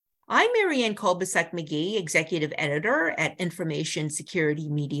I'm Marianne Kolbasuk-McGee, Executive Editor at Information Security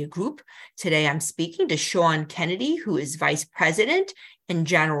Media Group. Today I'm speaking to Sean Kennedy, who is Vice President and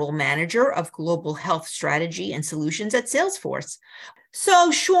General Manager of Global Health Strategy and Solutions at Salesforce.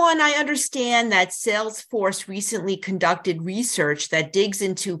 So, Sean, I understand that Salesforce recently conducted research that digs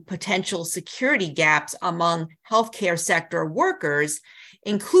into potential security gaps among healthcare sector workers,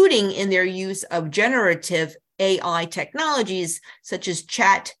 including in their use of generative AI technologies such as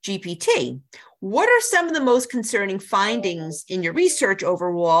ChatGPT. What are some of the most concerning findings in your research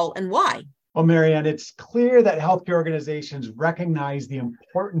overall, and why? Well, Marianne, it's clear that healthcare organizations recognize the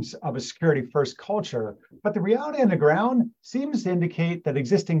importance of a security-first culture, but the reality on the ground seems to indicate that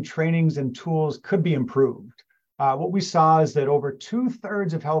existing trainings and tools could be improved. What we saw is that over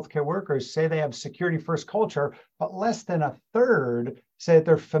 2/3 of healthcare workers say they have security-first culture, but less than a third say that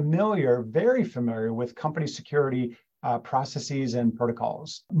they're very familiar with company security processes and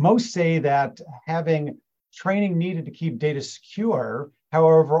protocols. Most say that having training needed to keep data secure.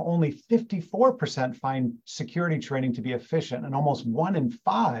 However, only 54% find security training to be efficient, and almost 1 in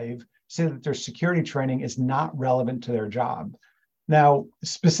 5 say that their security training is not relevant to their job. Now,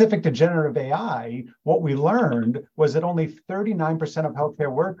 specific to generative AI, what we learned was that only 39% of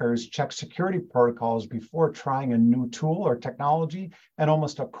healthcare workers check security protocols before trying a new tool or technology, and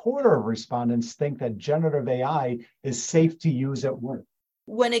almost a quarter of respondents think that generative AI is safe to use at work.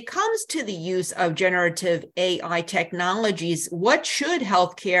 When it comes to the use of generative AI technologies, what should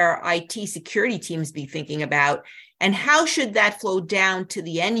healthcare IT security teams be thinking about, and how should that flow down to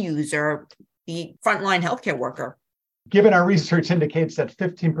the end user, the frontline healthcare worker? Given our research indicates that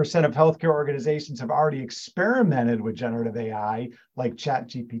 15% of healthcare organizations have already experimented with generative AI, like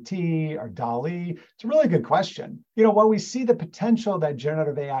ChatGPT or DALL-E, it's a really good question. While we see the potential that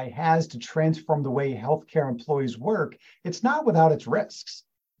generative AI has to transform the way healthcare employees work, it's not without its risks.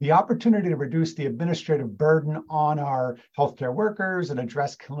 The opportunity to reduce the administrative burden on our healthcare workers and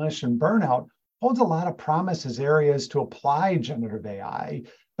address clinician burnout holds a lot of promise as areas to apply generative AI.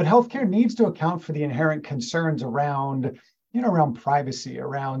 But healthcare needs to account for the inherent concerns around privacy,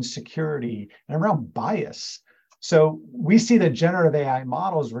 around security, and around bias. So we see that generative AI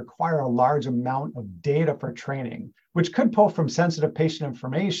models require a large amount of data for training, which could pull from sensitive patient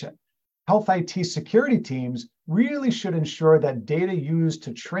information. Health IT security teams really should ensure that data used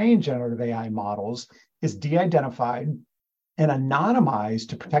to train generative AI models is de-identified and anonymized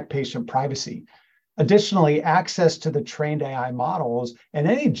to protect patient privacy. Additionally, access to the trained AI models and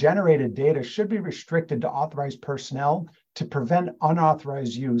any generated data should be restricted to authorized personnel to prevent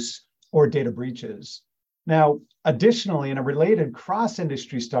unauthorized use or data breaches. Now, additionally, in a related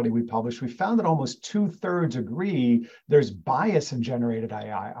cross-industry study we published, we found that almost 2/3 agree there's bias in generated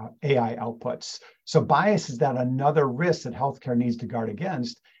AI outputs. So bias is another risk that healthcare needs to guard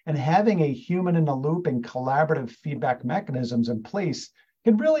against, and having a human in the loop and collaborative feedback mechanisms in place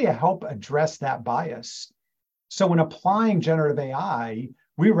can really help address that bias. So when applying generative AI,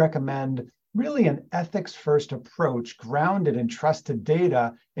 we recommend really an ethics-first approach grounded in trusted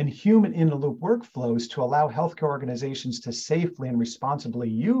data and human-in-the-loop workflows to allow healthcare organizations to safely and responsibly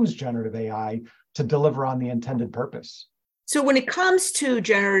use generative AI to deliver on the intended purpose. So when it comes to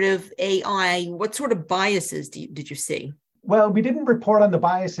generative AI, what sort of biases did you see? Well, we didn't report on the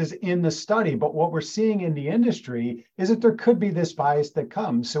biases in the study, but what we're seeing in the industry is that there could be this bias that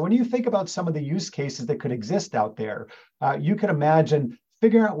comes. So when you think about some of the use cases that could exist out there, you can imagine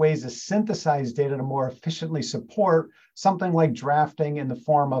figuring out ways to synthesize data to more efficiently support something like drafting in the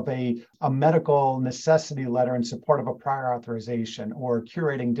form of a medical necessity letter in support of a prior authorization, or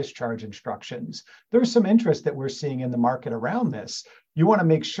curating discharge instructions. There's some interest that we're seeing in the market around this. You want to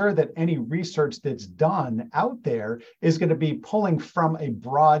make sure that any research that's done out there is going to be pulling from a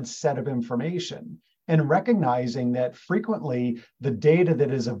broad set of information and recognizing that frequently the data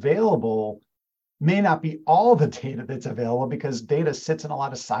that is available may not be all the data that's available, because data sits in a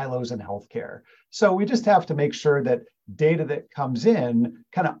lot of silos in healthcare. So we just have to make sure that data that comes in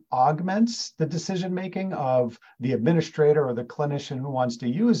kind of augments the decision-making of the administrator or the clinician who wants to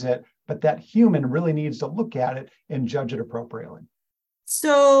use it, but that human really needs to look at it and judge it appropriately.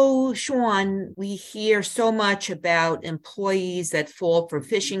 So, Sean, we hear so much about employees that fall for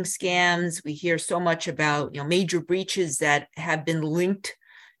phishing scams. We hear so much about major breaches that have been linked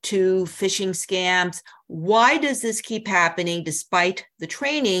to phishing scams. Why does this keep happening despite the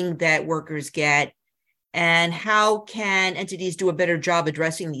training that workers get? And how can entities do a better job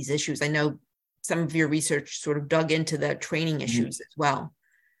addressing these issues? I know some of your research sort of dug into the training issues as well.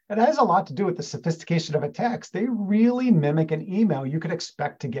 It has a lot to do with the sophistication of attacks. They really mimic an email you could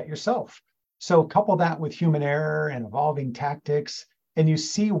expect to get yourself. So couple that with human error and evolving tactics, and you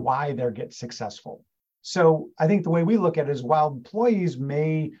see why they get successful. So I think the way we look at it is while employees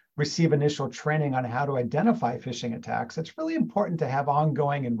may receive initial training on how to identify phishing attacks, it's really important to have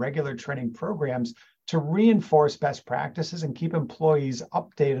ongoing and regular training programs to reinforce best practices and keep employees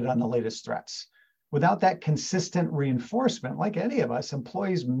updated on the latest threats. Without that consistent reinforcement, like any of us,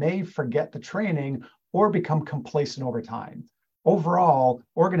 employees may forget the training or become complacent over time. Overall,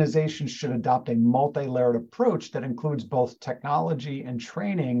 organizations should adopt a multi-layered approach that includes both technology and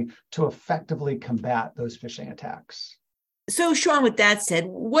training to effectively combat those phishing attacks. So, Sean, with that said,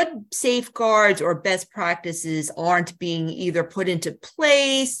 what safeguards or best practices aren't being either put into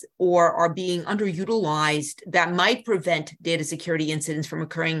place or are being underutilized that might prevent data security incidents from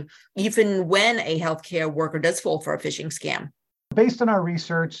occurring even when a healthcare worker does fall for a phishing scam? Based on our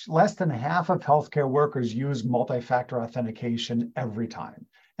research, less than half of healthcare workers use multi-factor authentication every time,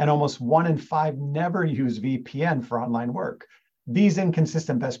 and almost 1 in 5 never use VPN for online work. These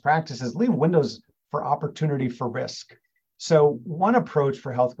inconsistent best practices leave windows for opportunity for risk. So one approach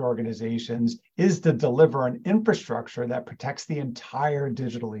for healthcare organizations is to deliver an infrastructure that protects the entire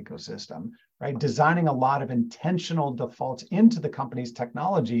digital ecosystem, right? Designing a lot of intentional defaults into the company's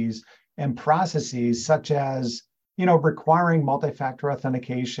technologies and processes, such as requiring multi-factor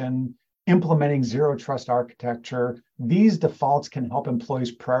authentication, implementing zero trust architecture. These defaults can help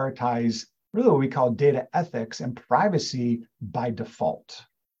employees prioritize really what we call data ethics and privacy by default.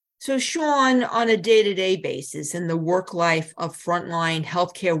 So, Sean, on a day-to-day basis in the work life of frontline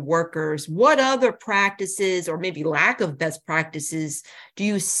healthcare workers, what other practices or maybe lack of best practices do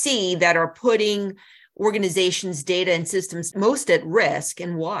you see that are putting organizations' data and systems most at risk,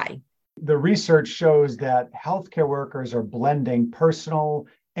 and why? The research shows that healthcare workers are blending personal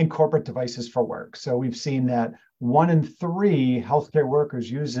and corporate devices for work. So we've seen that 1 in 3 healthcare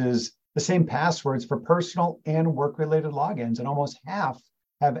workers uses the same passwords for personal and work-related logins, and almost half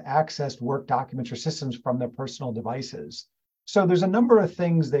have accessed work documents or systems from their personal devices. So there's a number of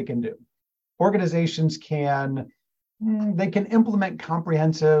things they can do. Organizations can implement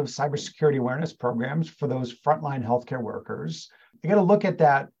comprehensive cybersecurity awareness programs for those frontline healthcare workers. You got to look at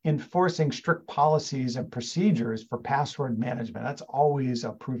that, enforcing strict policies and procedures for password management. That's always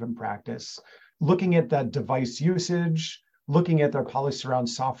a proven practice. Looking at that device usage, looking at their policies around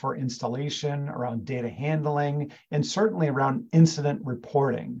software installation, around data handling, and certainly around incident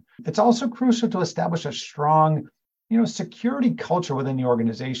reporting. It's also crucial to establish a strong security culture within the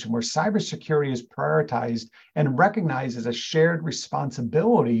organization where cybersecurity is prioritized and recognized as a shared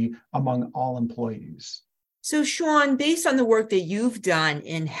responsibility among all employees. So, Sean, based on the work that you've done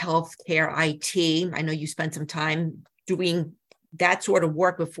in healthcare IT, I know you spent some time doing that sort of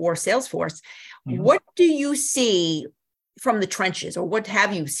work before Salesforce. Mm-hmm. What do you see from the trenches, or what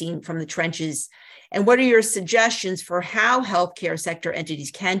have you seen from the trenches? And what are your suggestions for how healthcare sector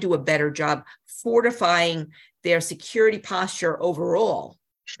entities can do a better job fortifying their security posture overall?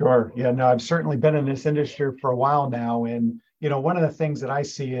 Sure. Yeah, no, I've certainly been in this industry for a while now. And, one of the things that I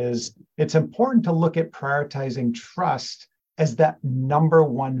see is it's important to look at prioritizing trust as that number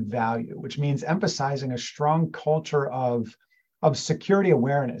one value, which means emphasizing a strong culture of security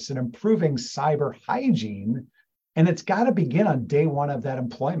awareness and improving cyber hygiene. And it's got to begin on day one of that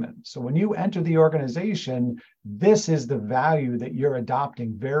employment. So when you enter the organization, this is the value that you're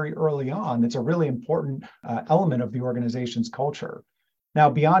adopting very early on. It's a really important element of the organization's culture. Now,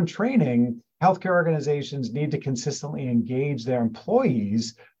 beyond training, healthcare organizations need to consistently engage their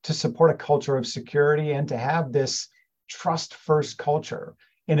employees to support a culture of security and to have this trust-first culture.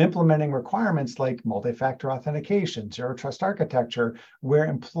 In implementing requirements like multi-factor authentication, zero trust architecture, where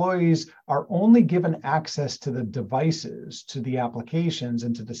employees are only given access to the devices, to the applications,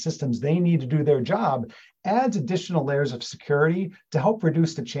 and to the systems they need to do their job, adds additional layers of security to help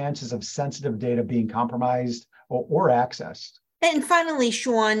reduce the chances of sensitive data being compromised or accessed. And finally,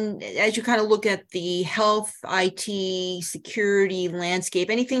 Sean, as you kind of look at the health, IT, security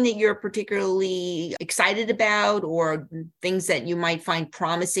landscape, anything that you're particularly excited about or things that you might find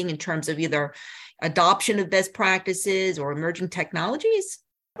promising in terms of either adoption of best practices or emerging technologies?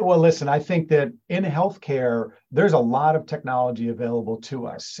 Well, listen, I think that in healthcare, there's a lot of technology available to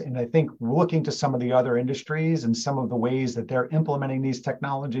us. And I think looking to some of the other industries and some of the ways that they're implementing these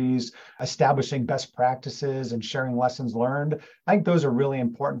technologies, establishing best practices and sharing lessons learned, I think those are really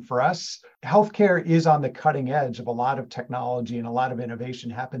important for us. Healthcare is on the cutting edge of a lot of technology, and a lot of innovation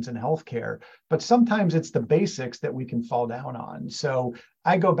happens in healthcare, but sometimes it's the basics that we can fall down on. So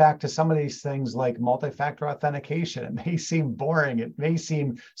I go back to some of these things like multi-factor authentication. It may seem boring, it may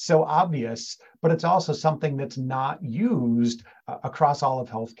seem so obvious, but it's also something that's not used across all of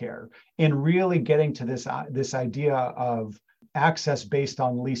healthcare. And really getting to this idea of access based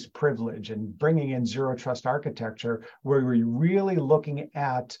on least privilege and bringing in zero trust architecture, where we're really looking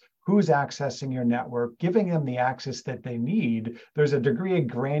at who's accessing your network, giving them the access that they need. There's a degree of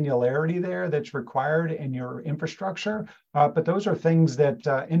granularity there that's required in your infrastructure, but those are things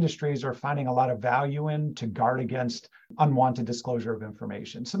that industries are finding a lot of value in to guard against unwanted disclosure of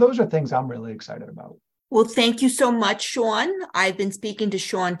information. So those are things I'm really excited about. Well, thank you so much, Sean. I've been speaking to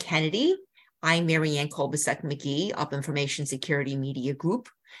Sean Kennedy. I'm Marianne Kolbasuk-McGee of Information Security Media Group.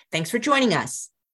 Thanks for joining us.